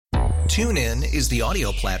TuneIn is the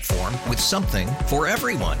audio platform with something for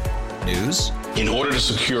everyone. News. In order to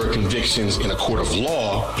secure convictions in a court of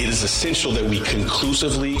law, it is essential that we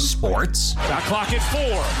conclusively. Sports. Shot clock at 4.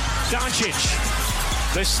 Doncic.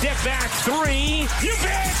 The step back 3. You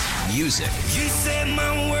bet. Music. You set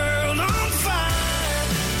my world on fire.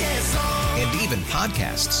 Yes, and even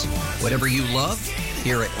podcasts. Whatever you love,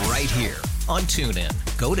 hear it right here on TuneIn.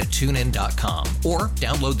 Go to TuneIn.com or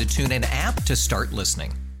download the TuneIn app to start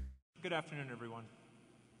listening. Good afternoon, everyone.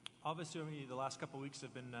 Obviously, the last couple of weeks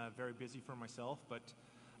have been very busy for myself, but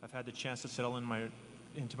I've had the chance to settle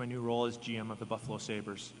into my new role as GM of the Buffalo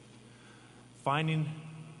Sabres. Finding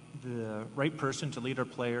the right person to lead our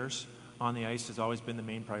players on the ice has always been the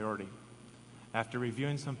main priority. After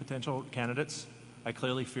reviewing some potential candidates, I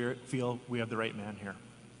clearly feel we have the right man here.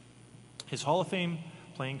 His Hall of Fame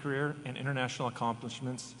playing career and international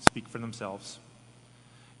accomplishments speak for themselves.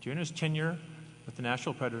 During his tenure with the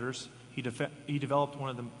Nashville Predators, he developed one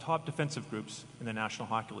of the top defensive groups in the National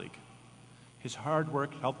Hockey League. His hard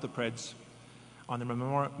work helped the Preds on their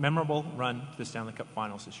memorable run to the Stanley Cup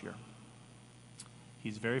Finals this year.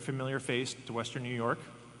 He's a very familiar face to Western New York,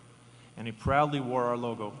 and he proudly wore our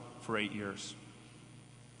logo for 8 years.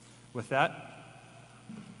 With that,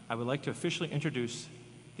 I would like to officially introduce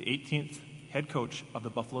the 18th head coach of the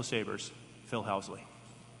Buffalo Sabres, Phil Housley.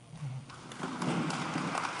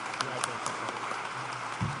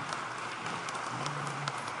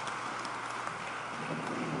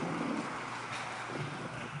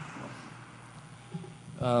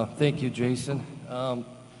 Thank you, Jason.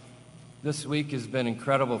 This week has been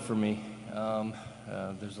incredible for me.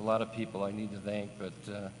 There's a lot of people I need to thank, but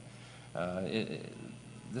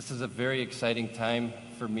this is a very exciting time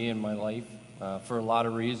for me in my life for a lot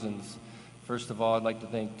of reasons. First of all, I'd like to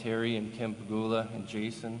thank Terry and Kim Pagula and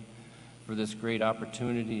Jason for this great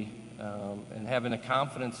opportunity and having the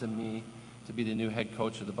confidence in me to be the new head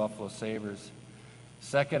coach of the Buffalo Sabres.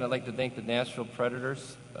 Second, I'd like to thank the Nashville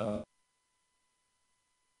Predators.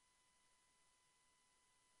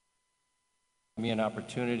 Me an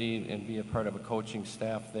opportunity and be a part of a coaching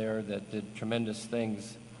staff there that did tremendous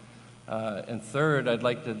things. And third, I'd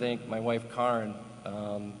like to thank my wife, Karen.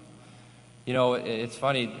 It's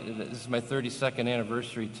funny, this is my 32nd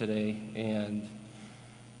anniversary today, and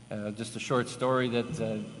just a short story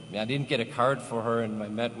that I didn't get a card for her, and I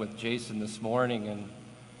met with Jason this morning and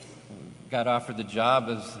got offered the job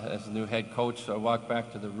as the new head coach. So I walked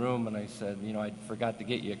back to the room and I said, I forgot to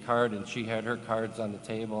get you a card, and she had her cards on the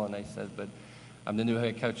table, and I said, but I'm the new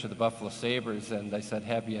head coach of the Buffalo Sabres, and I said,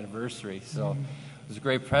 happy anniversary. So it was a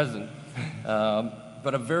great present.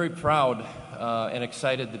 But I'm very proud and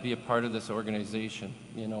excited to be a part of this organization.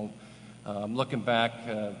 Looking back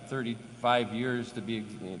 35 years to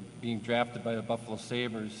being drafted by the Buffalo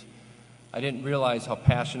Sabres, I didn't realize how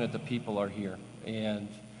passionate the people are here. And,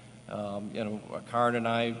 Karen and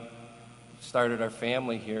I started our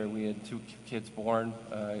family here. We had 2 kids born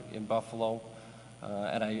in Buffalo.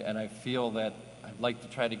 And I feel that I'd like to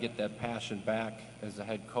try to get that passion back as a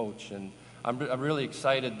head coach. And I'm really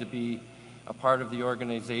excited to be a part of the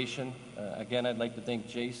organization. Again, I'd like to thank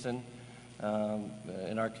Jason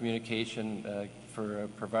in our communication for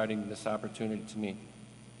providing this opportunity to me.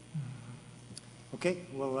 Okay,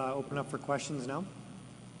 we'll open up for questions now.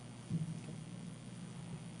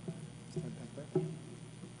 Start back there.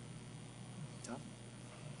 Tom?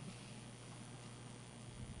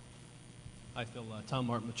 Hi, Phil. Tom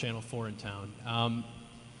Martin with Channel 4 in town.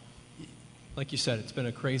 Like you said, it's been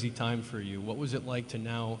a crazy time for you. What was it like to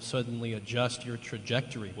now suddenly adjust your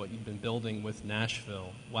trajectory, what you've been building with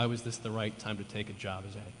Nashville? Why was this the right time to take a job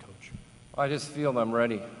as a head coach? I just feel I'm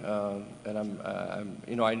ready,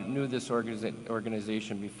 and I knew this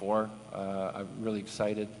organization before. I'm really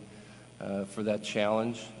excited for that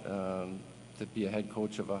challenge to be a head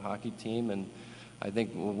coach of a hockey team, and I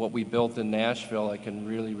think what we built in Nashville, I can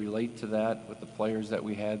really relate to that with the players that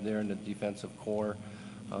we had there in the defensive core.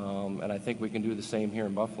 And I think we can do the same here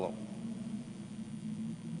in Buffalo.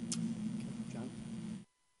 John?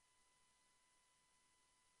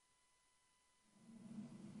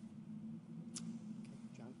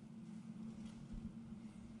 John?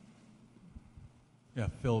 Yeah,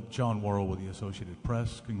 Phil, John Worrell with the Associated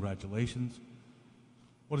Press. Congratulations.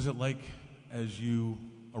 What is it like as you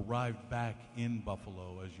arrived back in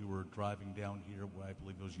Buffalo, as you were driving down here, I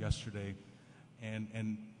believe it was yesterday,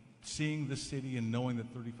 and seeing the city and knowing that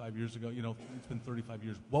 35 years ago, it's been 35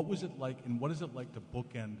 years. What was it like, and what is it like to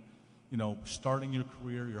bookend, starting your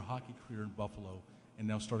career, your hockey career in Buffalo, and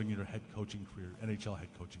now starting your head coaching career, NHL head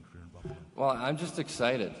coaching career in Buffalo? Well, I'm just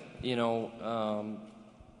excited, be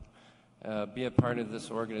a part of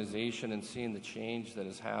this organization and seeing the change that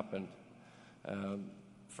has happened.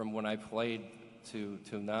 from when I played to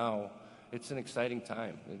now, it's an exciting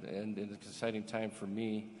time, and it's an exciting time for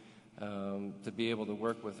me to be able to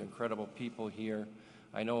work with incredible people here.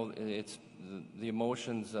 I know it's the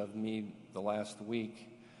emotions of me the last week,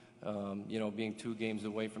 being 2 games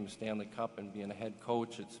away from the Stanley Cup and being a head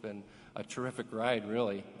coach. It's been a terrific ride,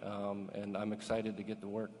 really, and I'm excited to get to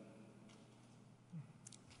work.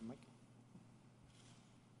 Mike?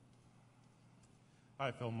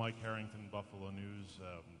 Hi, Phil. Mike Harrington, Buffalo News.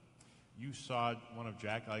 You saw one of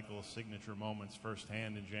Jack Eichel's signature moments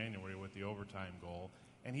firsthand in January with the overtime goal,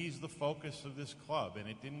 and he's the focus of this club, and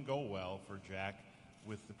it didn't go well for Jack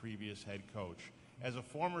with the previous head coach. As a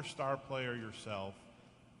former star player yourself,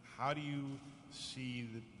 how do you see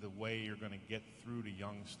the way you're going to get through to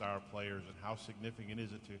young star players, and how significant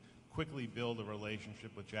is it to quickly build a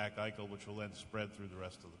relationship with Jack Eichel, which will then spread through the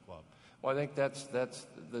rest of the club? Well, I think that's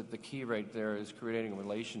the key right there, is creating a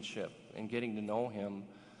relationship and getting to know him.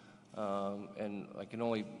 And I can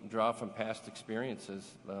only draw from past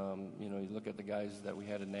experiences. You look at the guys that we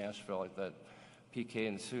had in Nashville. I thought PK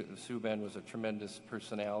and Subban was a tremendous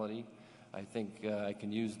personality. I think I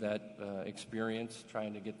can use that experience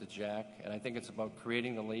trying to get to Jack. And I think it's about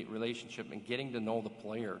creating the relationship and getting to know the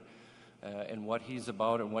player and what he's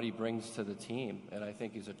about and what he brings to the team. And I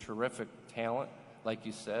think he's a terrific talent, like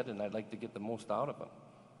you said, and I'd like to get the most out of him.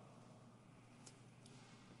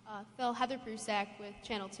 Phil, Heather Prusak with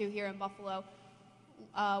Channel 2 here in Buffalo.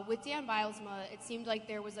 With Dan Bylsma, it seemed like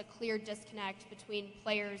there was a clear disconnect between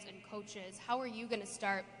players and coaches. How are you going to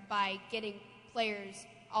start by getting players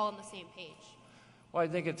all on the same page? Well, I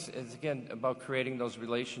think it's again, about creating those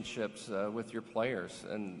relationships with your players.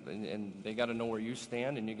 And they got to know where you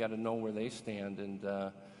stand, and you got to know where they stand. And,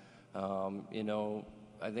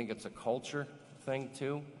 I think it's a culture thing,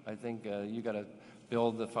 too. I think you got to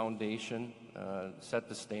build the foundation, set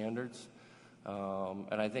the standards,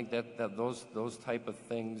 and I think that those type of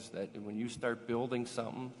things, that when you start building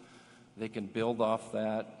something, they can build off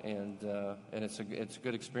that, and it's a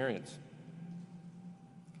good experience.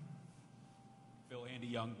 Phil, Andy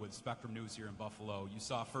Young with Spectrum News here in Buffalo. You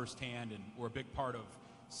saw firsthand, and were a big part of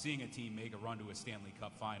seeing a team make a run to a Stanley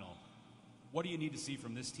Cup final. What do you need to see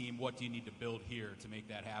from this team? What do you need to build here to make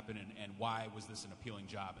that happen, and why was this an appealing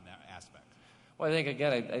job in that aspect? Well, I think,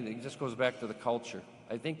 again, I think it just goes back to the culture.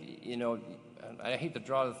 I think, I hate to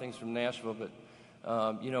draw the things from Nashville, but,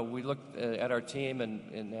 we looked at our team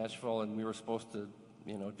in Nashville, and we were supposed to,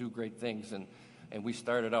 do great things. And we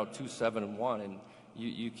started out 2-7-1, and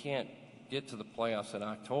you can't get to the playoffs in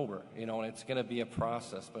October, and it's going to be a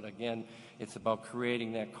process. But, again, it's about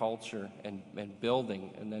creating that culture and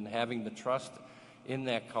building, and then having the trust in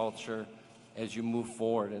that culture as you move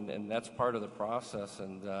forward. And that's part of the process.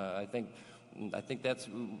 And I think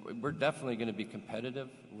we're definitely going to be competitive.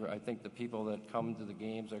 I think the people that come to the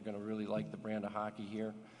games are going to really like the brand of hockey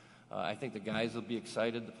here. I think the guys will be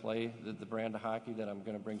excited to play the brand of hockey that I'm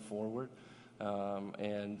going to bring forward.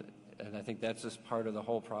 And I think that's just part of the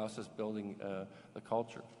whole process, building the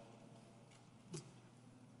culture.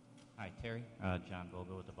 Hi, Terry. John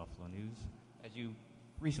Bogo with the Buffalo News.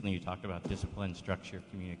 Recently you talked about discipline, structure,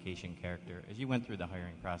 communication, character. As you went through the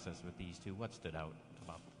hiring process with these two, what stood out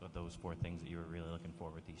about those 4 things that you were really looking for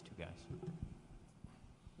with these 2 guys?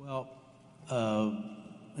 Well,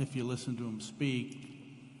 if you listen to them speak,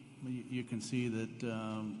 you can see that,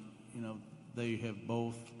 they have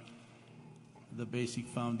both the basic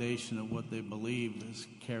foundation of what they believe is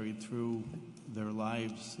carried through their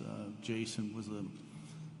lives. Jason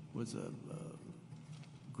was a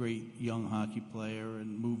great young hockey player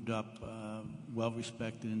and moved up,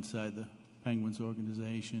 well-respected inside the Penguins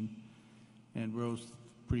organization, and rose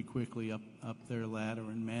pretty quickly up their ladder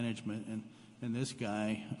in management. And this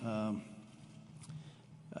guy,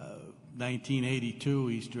 1982,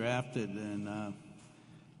 he's drafted, and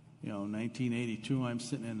 1982, I'm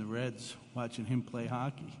sitting in the Reds watching him play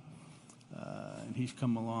hockey, and he's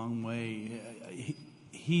come a long way.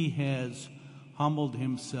 He has humbled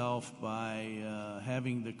himself by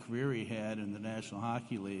having the career he had in the National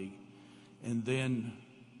Hockey League, and then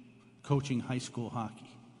coaching high school hockey.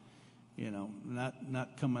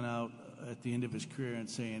 Not coming out at the end of his career and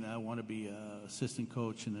saying, I want to be an assistant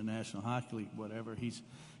coach in the National Hockey League, whatever.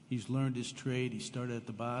 He's learned his trade. He started at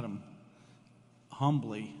the bottom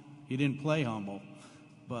humbly. He didn't play humble,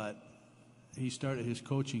 but he started his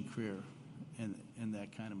coaching career in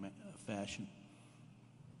that kind of fashion.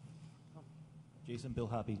 Jason, Bill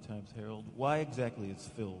Hoppe, Times-Herald. Why exactly is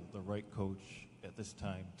Phil the right coach at this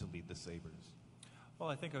time to lead the Sabres? Well,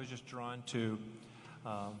 I think I was just drawn to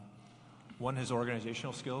One, his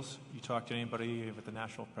organizational skills. You talk to anybody with the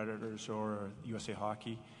National Predators or USA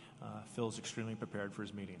Hockey, Phil's extremely prepared for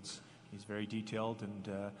his meetings. He's very detailed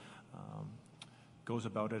and goes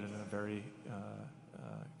about it in a very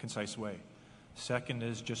concise way. Second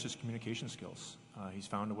is just his communication skills. He's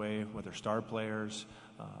found a way, whether star players,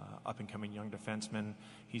 up-and-coming young defensemen,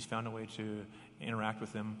 he's found a way to interact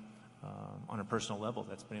with them on a personal level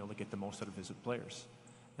that's been able to get the most out of his players.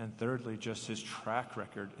 And thirdly, just his track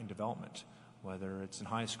record in development, whether it's in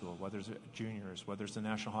high school, whether it's juniors, whether it's the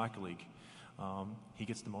National Hockey League. He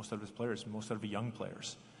gets the most out of his players, most out of the young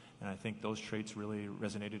players. And I think those traits really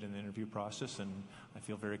resonated in the interview process, and I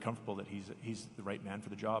feel very comfortable that he's the right man for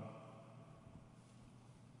the job.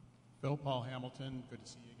 Phil, Paul Hamilton, good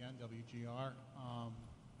to see you again,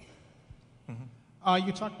 WGR.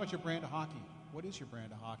 You talked about your brand of hockey. What is your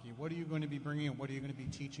brand of hockey? What are you going to be bringing and what are you going to be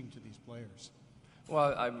teaching to these players?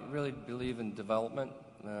 Well, I really believe in development.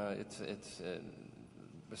 It's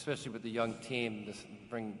especially with the young team, this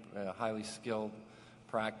bring highly skilled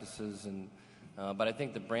practices, and but I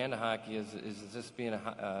think the brand of hockey is just being an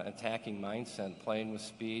attacking mindset, playing with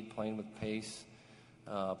speed, playing with pace,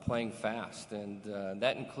 playing fast, and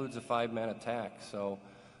that includes a 5-man attack. So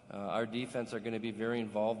our defense are going to be very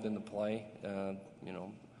involved in the play.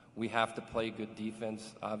 We have to play good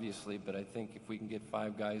defense, obviously, but I think if we can get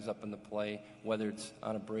 5 guys up in the play, whether it's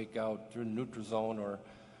on a breakout through the neutral zone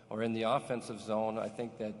or in the offensive zone, I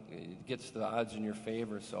think that it gets the odds in your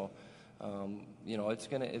favor. So, it's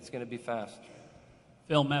gonna be fast.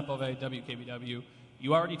 Phil, Matt Bove, WKBW.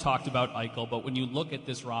 You already talked about Eichel, but when you look at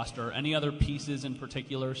this roster, any other pieces in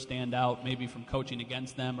particular stand out, maybe from coaching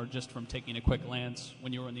against them or just from taking a quick glance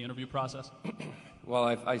when you were in the interview process? Well,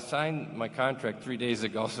 I signed my contract 3 days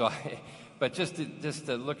ago, but just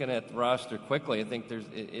looking at the roster quickly, I think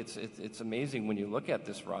it's amazing when you look at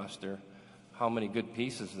this roster how many good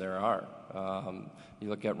pieces there are. You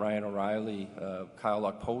look at Ryan O'Reilly,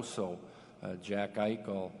 Kyle Okposo, Jack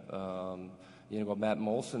Eichel. Matt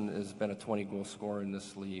Molson has been a 20-goal scorer in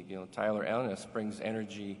this league. Tyler Ellis brings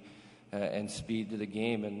energy and speed to the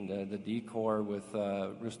game, and the D-core with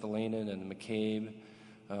Ristolainen and McCabe.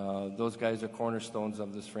 Those guys are cornerstones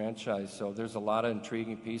of this franchise. So there's a lot of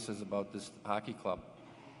intriguing pieces about this hockey club.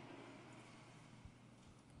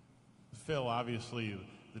 Phil, obviously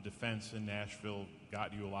the defense in Nashville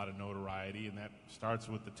got you a lot of notoriety, and that starts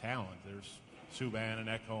with the talent. There's Subban and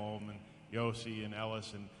Ekholm and Yossi and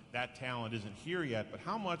Ellis, and that talent isn't here yet. But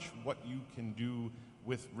how much what you can do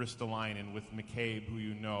with Ristolainen, with McCabe, who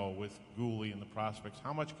you know, with Gooley and the prospects,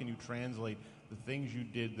 how much can you translate the things you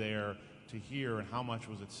did there to here, and how much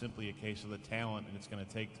was it simply a case of the talent and it's going to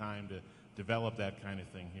take time to develop that kind of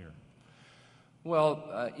thing here?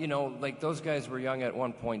 Well, like those guys were young at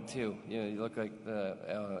one point too. You look like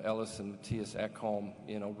Ellis and Matthias Ekholm.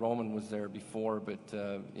 Roman was there before, but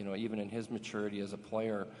even in his maturity as a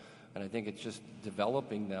player, and I think it's just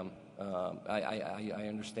developing them. I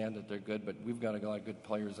understand that they're good, but we've got a lot of good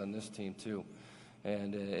players on this team too,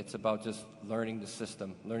 and it's about just learning the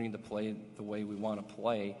system, learning to play the way we want to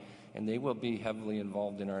play, and they will be heavily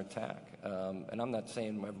involved in our attack. And I'm not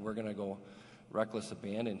saying we're going to go reckless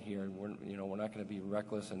abandon here. We're not going to be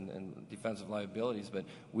reckless in defensive liabilities, but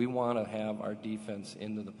we want to have our defense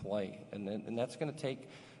into the play, and that's going to take.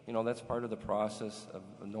 That's part of the process of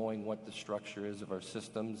knowing what the structure is of our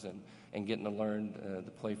systems and getting to learn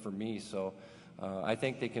the play for me. So I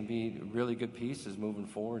think they can be really good pieces moving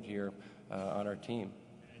forward here on our team.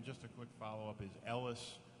 And just a quick follow-up, is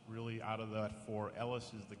Ellis really out of that 4?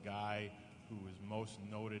 Ellis is the guy who is most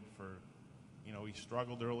noted for, he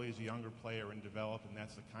struggled early as a younger player and developed, and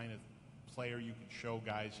that's the kind of player you can show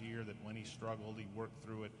guys here that when he struggled, he worked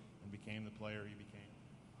through it and became the player he became.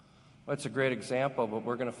 Well, it's a great example, but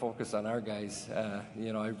we're going to focus on our guys.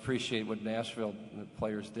 I appreciate what Nashville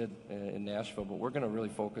players did in Nashville, but we're going to really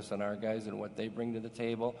focus on our guys and what they bring to the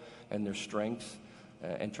table and their strengths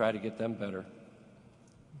and try to get them better.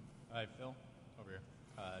 Hi, Phil. Over here.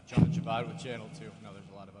 John Javad with Channel 2. No, there's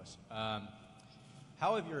a lot of us.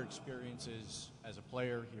 How have your experiences as a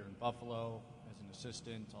player here in Buffalo, as an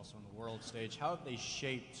assistant, also on the world stage, how have they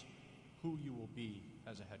shaped who you will be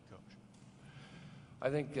as a head coach? I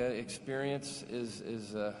think experience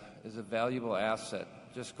is a valuable asset.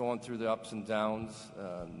 Just going through the ups and downs,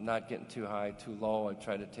 not getting too high, too low. I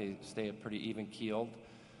try to stay pretty even-keeled.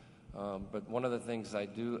 But one of the things I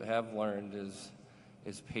do have learned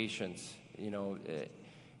is patience.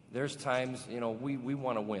 There's times, we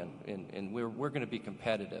want to win, and we're going to be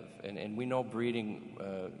competitive, and we know breeding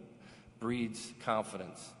breeds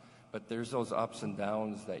confidence. But there's those ups and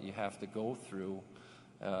downs that you have to go through.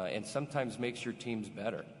 And sometimes makes your teams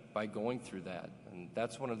better. by going through that. And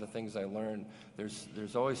that's one of the things I learned.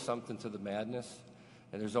 There's always something to the madness,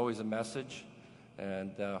 and there's always a message,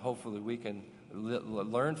 and hopefully we can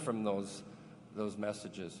learn from those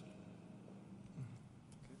messages.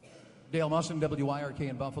 Dale Musson, WIRK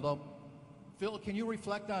in Buffalo. Phil, can you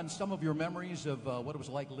reflect on some of your memories of what it was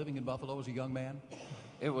like living in Buffalo as a young man?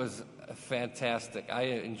 It was fantastic. I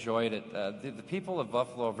enjoyed it. The people of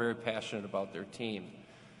Buffalo are very passionate about their team.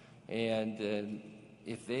 And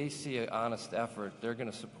if they see an honest effort, they're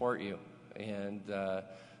going to support you. And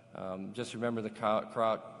just remember the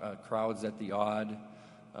crowds at the Odd,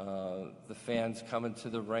 the fans coming to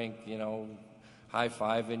the rink,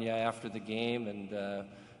 high-fiving you after the game. And,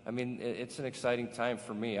 it's an exciting time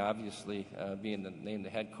for me, obviously, being named the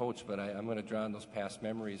head coach. But I'm going to draw on those past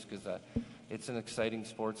memories because it's an exciting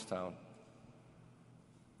sports town.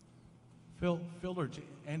 Phil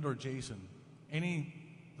or Jason,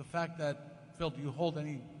 the fact that, Phil, do you hold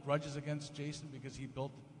any grudges against Jason because he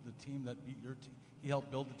built the team that beat your team? He helped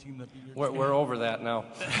build the team that beat your team? We're over that now.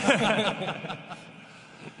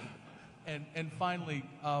 And finally,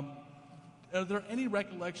 are there any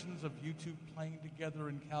recollections of you two playing together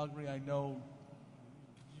in Calgary? I know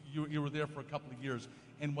you were there for a couple of years,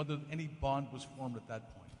 and whether any bond was formed at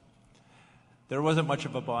that point. There wasn't much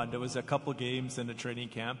of a bond. It was a couple games in a training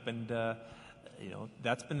camp, and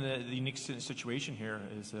that's been the unique situation here.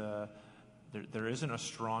 Is there isn't a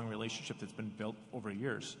strong relationship that's been built over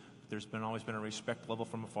years. There's always been a respect level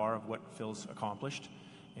from afar of what Phil's accomplished,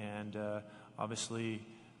 and obviously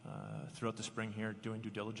throughout the spring here, doing due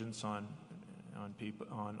diligence on people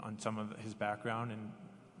on some of his background and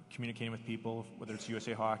communicating with people, whether it's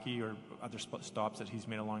USA Hockey or other stops that he's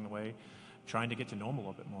made along the way, trying to get to know him a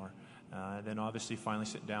little bit more. Then obviously finally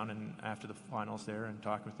sit down and after the finals there and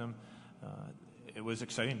talk with them. It was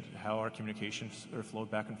exciting how our communications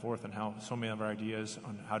flowed back and forth and how so many of our ideas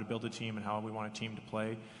on how to build a team and how we want a team to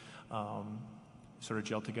play sort of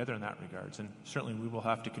gel together in that regards. And certainly we will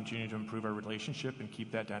have to continue to improve our relationship and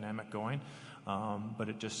keep that dynamic going. But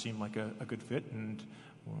it just seemed like a good fit, and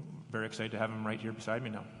we're very excited to have him right here beside me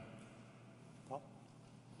now.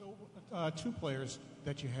 Two players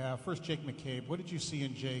that you have. First, Jake McCabe. What did you see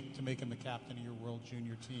in Jake to make him the captain of your World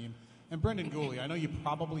Junior team? And Brendan Gooley, I know you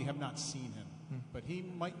probably have not seen him, but he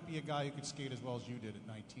might be a guy who could skate as well as you did at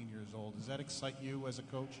 19 years old. Does that excite you as a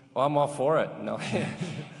coach? Well, I'm all for it. No,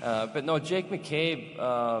 but no, Jake McCabe.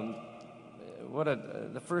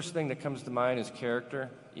 The first thing that comes to mind is character.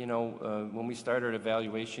 When we started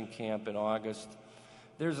evaluation camp in August,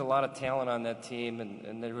 there's a lot of talent on that team,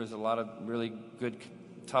 and there was a lot of really good,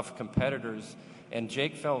 tough competitors, and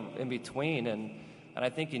Jake fell in between, and I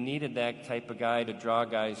think you needed that type of guy to draw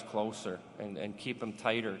guys closer and keep them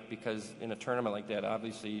tighter, because in a tournament like that,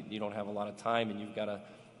 obviously you don't have a lot of time, and you've got to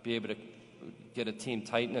be able to get a team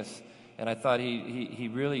tightness, and I thought he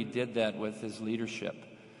really did that with his leadership,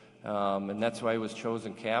 and that's why he was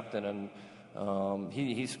chosen captain, and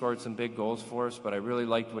he scored some big goals for us, but I really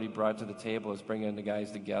liked what he brought to the table as bringing the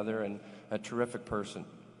guys together, and a terrific person.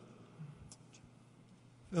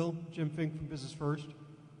 Phil, Jim Fink from Business First.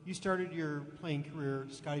 You started your playing career,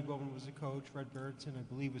 Scotty Bowman was the coach, Red Barrettson, I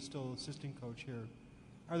believe, was still assistant coach here.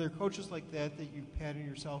 Are there coaches like that you pattern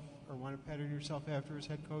yourself or want to pattern yourself after as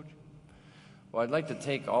head coach? Well, I'd like to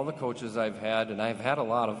take all the coaches I've had, and I've had a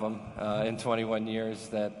lot of them in 21 years,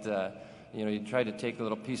 that you try to take a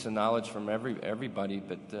little piece of knowledge from everybody,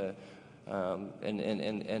 but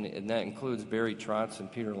and that includes Barry Trotz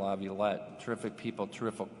and Peter Laviolette, terrific people,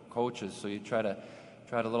 terrific coaches. So you try to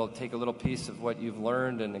take a little piece of what you've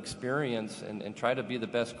learned and experienced, and try to be the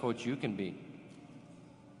best coach you can be.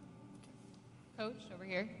 Coach, over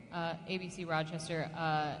here, ABC Rochester.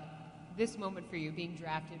 This moment for you, being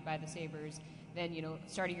drafted by the Sabres, then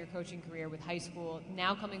starting your coaching career with high school,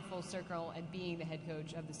 now coming full circle and being the head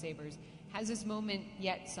coach of the Sabres, has this moment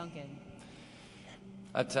yet sunk in?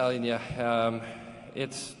 I'm telling you,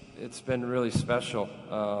 it's been really special,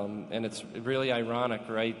 and it's really ironic,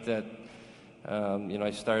 right, that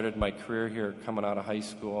I started my career here coming out of high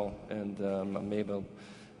school, and I'm able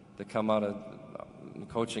to come out of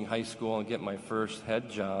coaching high school and get my first head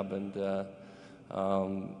job, and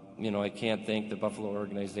I can't thank the Buffalo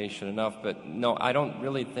organization enough. But no, I don't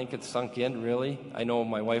really think it's sunk in, really. I know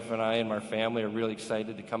my wife and I and my family are really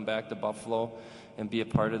excited to come back to Buffalo and be a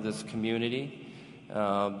part of this community.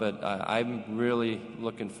 But I'm really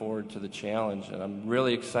looking forward to the challenge, and I'm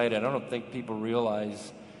really excited. I don't think people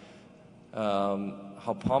realize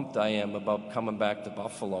how pumped I am about coming back to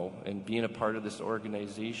Buffalo and being a part of this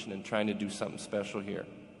organization and trying to do something special here.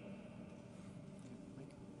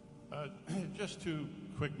 Just two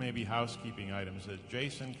quick maybe housekeeping items.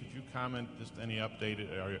 Jason, could you comment just any update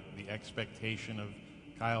or the expectation of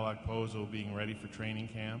Kyle Okposo being ready for training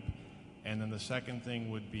camp? And then the second thing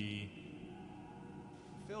would be,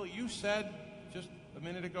 Phil, you said just a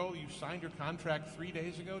minute ago you signed your contract 3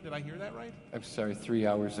 days ago. Did I hear that right? I'm sorry, 3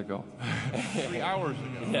 hours ago. 3 hours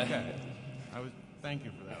ago. Yeah. Okay. Thank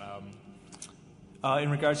you for that.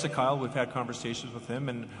 In regards to Kyle, we've had conversations with him,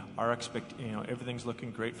 and our everything's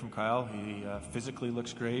looking great from Kyle. He physically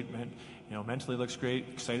looks great, mentally looks great.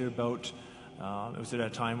 Excited about. It was at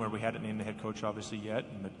a time where we hadn't named the head coach, obviously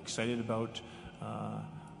yet, but excited about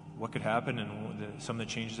what could happen and some of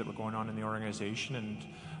the changes that were going on in the organization. And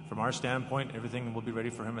from our standpoint, everything will be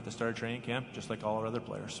ready for him at the start of training camp, just like all our other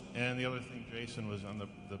players. And the other thing, Jason, was on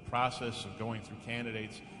the process of going through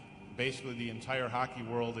candidates. Basically, the entire hockey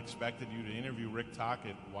world expected you to interview Rick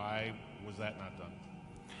Tocchet. Why was that not done?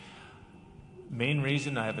 Main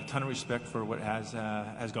reason, I have a ton of respect for what has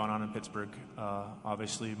gone on in Pittsburgh.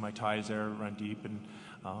 Obviously, my ties there run deep, and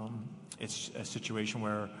it's a situation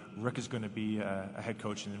where Rick is going to be a head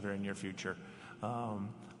coach in the very near future.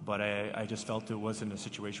 But I just felt it wasn't a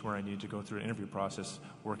situation where I needed to go through an interview process.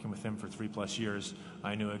 Working with him for 3+ years,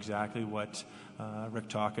 I knew exactly what Rick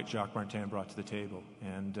Tocchet, Jacques Martin brought to the table.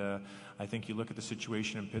 And I think you look at the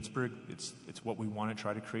situation in Pittsburgh, it's what we want to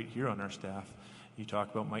try to create here on our staff. You talk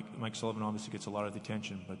about Mike Sullivan obviously gets a lot of the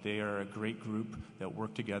attention, but they are a great group that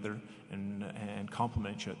work together and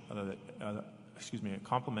complement each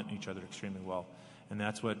other extremely well. And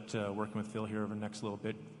that's what working with Phil here over the next little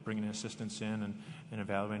bit, bringing assistants in and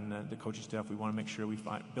evaluating the coaching staff. We want to make sure we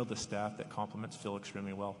build a staff that complements Phil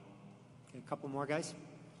extremely well. Okay, a couple more guys.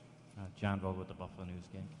 John Vogel with the Buffalo News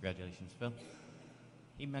Gang. Congratulations, Phil.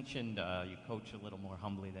 He mentioned you coach a little more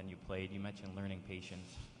humbly than you played. You mentioned learning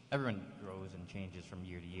patience. Everyone grows and changes from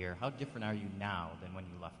year to year. How different are you now than when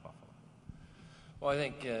you left Buffalo? Well, I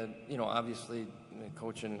think, obviously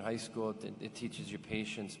coaching in high school, it teaches you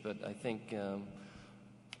patience, but I think I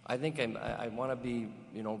want to be,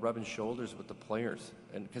 rubbing shoulders with the players,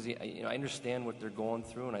 and because I understand what they're going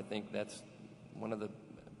through, and I think that's one of the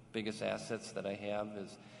biggest assets that I have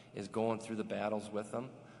is going through the battles with them.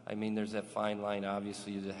 I mean, there's that fine line,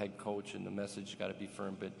 obviously, as a head coach, and the message got to be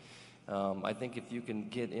firm, but I think if you can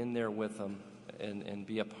get in there with them and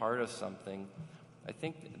be a part of something, I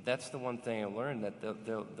think that's the one thing I learned, that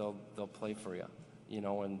they'll play for you,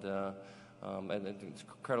 and it's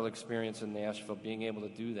incredible experience in Nashville, being able to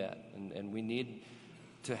do that. And we need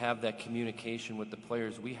to have that communication with the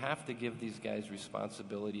players. We have to give these guys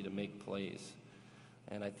responsibility to make plays.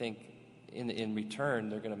 And I think in return,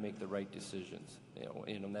 they're going to make the right decisions.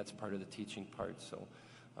 And that's part of the teaching part. So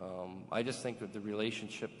I just think that the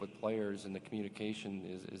relationship with players and the communication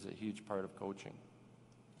is a huge part of coaching.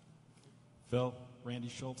 Phil, Randy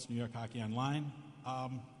Schultz, New York Hockey Online.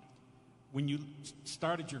 When you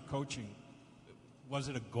started your coaching, was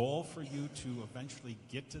it a goal for you to eventually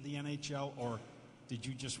get to the NHL, or did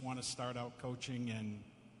you just want to start out coaching and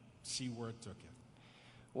see where it took you?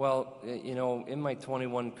 Well, in my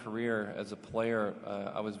 21 career as a player,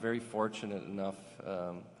 I was very fortunate enough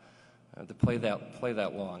to play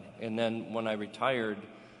that long. And then when I retired,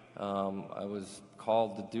 I was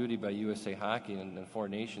called to duty by USA Hockey in the Four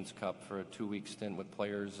Nations Cup for a 2-week stint with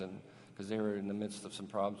players, and because they were in the midst of some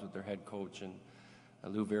problems with their head coach. And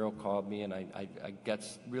Lou Vero called me, and I got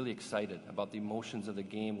really excited about the emotions of the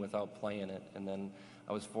game without playing it. And then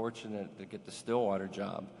I was fortunate to get the Stillwater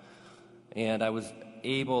job. And I was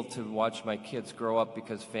able to watch my kids grow up,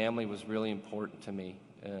 because family was really important to me,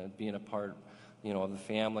 being a part, of the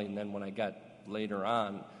family. And then when I got later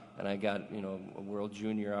on, and I got, a World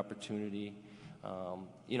Junior opportunity,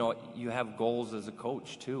 you have goals as a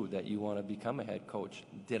coach, too, that you want to become a head coach.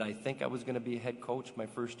 Did I think I was going to be a head coach my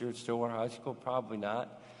first year at Stillwater High School? Probably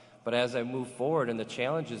not. But as I moved forward and the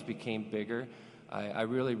challenges became bigger, I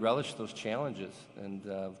really relished those challenges. And,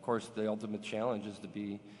 of course, the ultimate challenge is to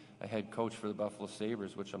be a head coach for the Buffalo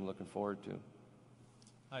Sabres, which I'm looking forward to.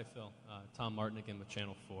 Hi, Phil. Tom Martin again with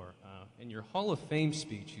Channel 4. In your Hall of Fame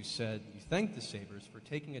speech, you said you thanked the Sabres for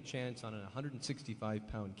taking a chance on a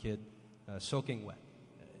 165-pound kid soaking wet.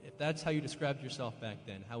 If that's how you described yourself back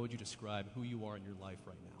then, how would you describe who you are in your life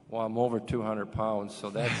right now? Well, I'm over 200 pounds, so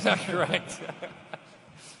that's not correct.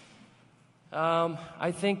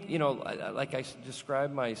 I think, like I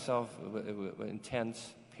described myself,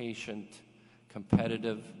 intense, patient,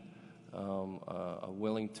 competitive,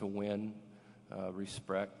 willing to win,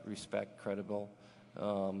 respect, credible.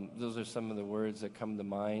 Those are some of the words that come to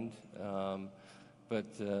mind. But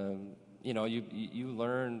you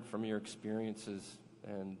learn from your experiences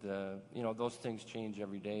And, those things change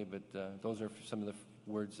every day, but those are some of the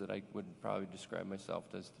words that I would probably describe myself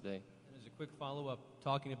as today. And as a quick follow-up,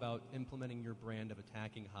 talking about implementing your brand of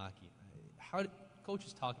attacking hockey,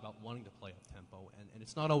 coaches talk about wanting to play up-tempo, and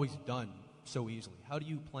it's not always done so easily. How do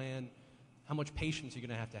you plan, how much patience are you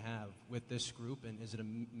going to have with this group, and is it a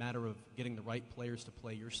matter of getting the right players to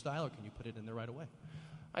play your style, or can you put it in there right away?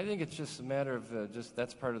 I think it's just a matter of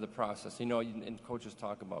that's part of the process. And coaches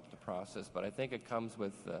talk about the process, but I think it comes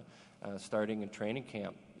with starting in training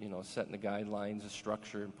camp, setting the guidelines, the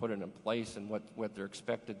structure, and putting it in place and what they're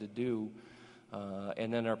expected to do.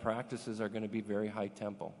 And then our practices are going to be very high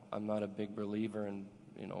tempo. I'm not a big believer in,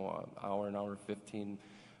 an hour 15,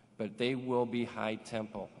 but they will be high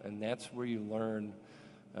tempo. And that's where you learn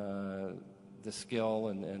the skill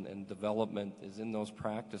and development is in those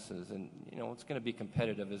practices. And, it's going to be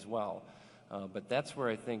competitive as well. But that's where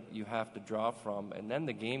I think you have to draw from. And then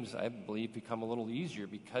the games, I believe, become a little easier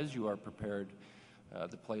because you are prepared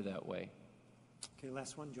to play that way. Okay,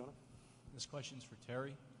 last one, Jonah. This question's for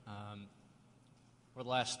Terry. For the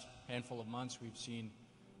last handful of months, we've seen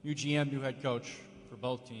new GM, new head coach for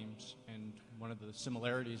both teams. And one of the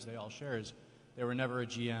similarities they all share is they were never a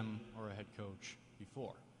GM or a head coach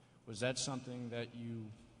before. Was that something that you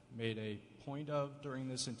made a point of during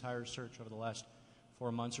this entire search over the last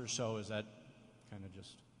 4 months or so? Is that kind of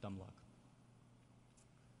just dumb luck?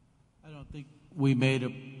 I don't think we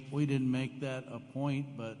didn't make that a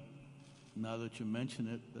point, but now that you mention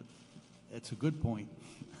it, it's a good point.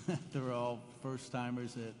 They're all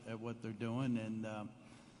first-timers at what they're doing, and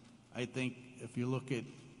I think if you look at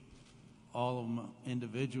all of them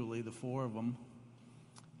individually, the four of them,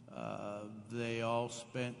 they all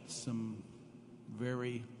spent some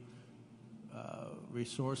very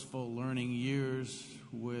resourceful learning years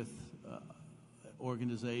with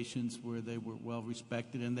organizations where they were well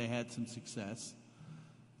respected and they had some success,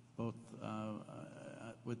 both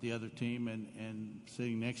with the other team and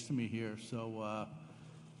sitting next to me here. So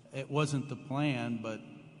it wasn't the plan, but,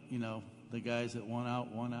 the guys that won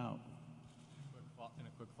out, won out. And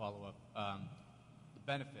a quick follow-up. The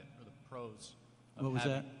benefit or the pros of what was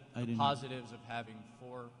having, that? the positives of having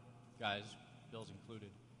four guys, Bill's included,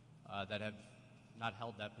 that have not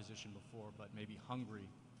held that position before, but maybe hungry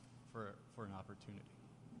for an opportunity.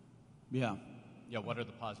 Yeah. Yeah. What are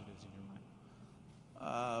the positives in your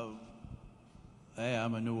mind? Hey,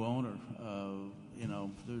 I'm a new owner.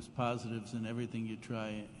 There's positives in everything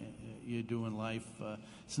you do in life.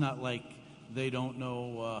 It's not like they don't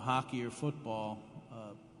know hockey or football.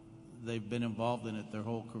 They've been involved in it their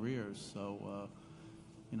whole careers. So,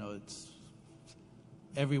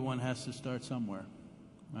 everyone has to start somewhere,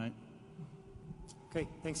 right? Okay,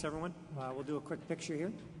 thanks, everyone. We'll do a quick picture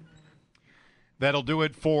here. That'll do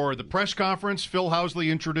it for the press conference. Phil Housley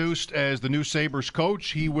introduced as the new Sabres coach.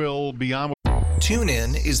 He will be on.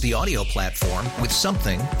 TuneIn is the audio platform with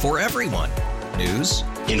something for everyone. News.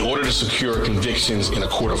 In order to secure convictions in a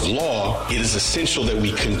court of law, it is essential that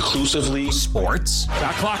we conclusively. Sports.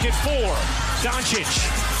 Shot clock at 4.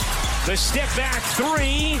 Doncic. The step back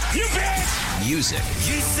 3. You bet. Music.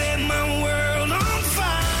 You set my world on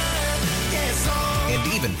fire. Yes,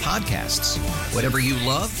 and even podcasts. Whatever you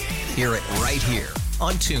love, hear it right here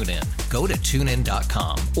on TuneIn. Go to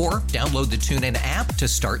TuneIn.com or download the TuneIn app to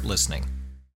start listening.